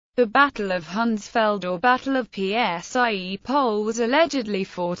The Battle of Hundsfeld or Battle of Psie Pole was allegedly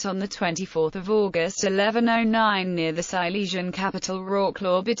fought on 24 August 1109 near the Silesian capital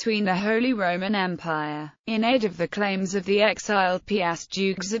Wrocław between the Holy Roman Empire, in aid of the claims of the exiled Piast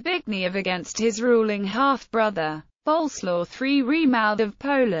Duke Zbigniew against his ruling half-brother, Bolesław III Wrymouth of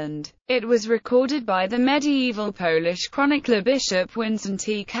Poland. It was recorded by the medieval Polish chronicler Bishop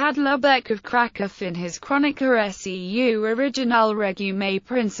Wincenty Kadlubek of Kraków in his Chronica Seu Original Regume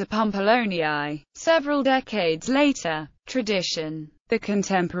Principum Polonii. Several decades later, tradition. The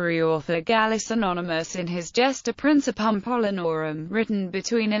contemporary author Gallus Anonymous in his Gesta Principum Polonorum, written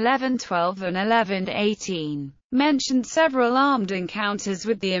between 1112 and 1118, mentioned several armed encounters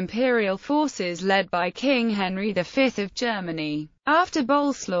with the imperial forces led by King Henry V of Germany, after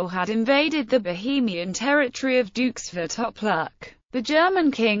Bolesław had invaded the Bohemian territory of Dukes Światopluk. The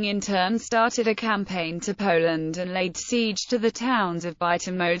German king in turn started a campaign to Poland and laid siege to the towns of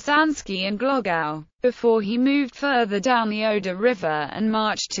Bytomodzański and Głogów, before he moved further down the Oder River and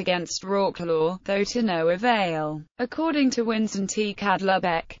marched against Wrocław, though to no avail. According to Wincenty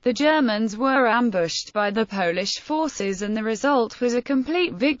Kadlubek, the Germans were ambushed by the Polish forces and the result was a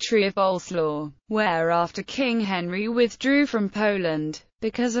complete victory of Bolesław, whereafter King Henry withdrew from Poland.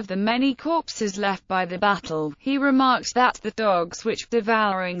 Because of the many corpses left by the battle, he remarked that the dogs which,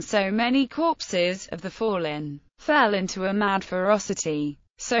 devouring so many corpses of the fallen, fell into a mad ferocity,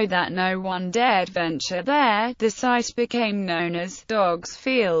 so that no one dared venture there. The site became known as Dogs'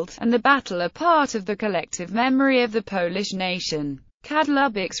 Field, and the battle a part of the collective memory of the Polish nation.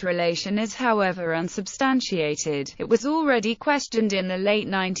 Kadlubek's relation is however unsubstantiated. It was already questioned in the late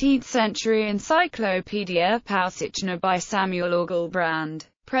 19th century Encyclopedia Powszechna by Samuel Ogelbrand.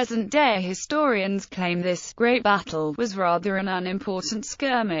 Present-day historians claim this great battle was rather an unimportant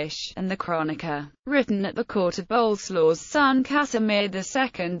skirmish, and the Chronica, written at the court of Bolesław's son Casimir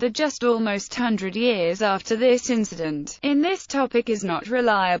II, just almost 100 years after this incident, in this topic is not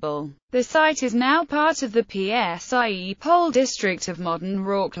reliable. The site is now part of the Psie Pole district of modern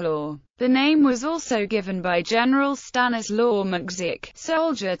Wrocław. The name was also given by General Stanislaw Mukzik,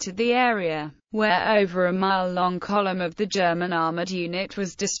 soldier to the area, where over a mile-long column of the German armored unit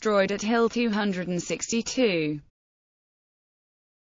was destroyed at Hill 262.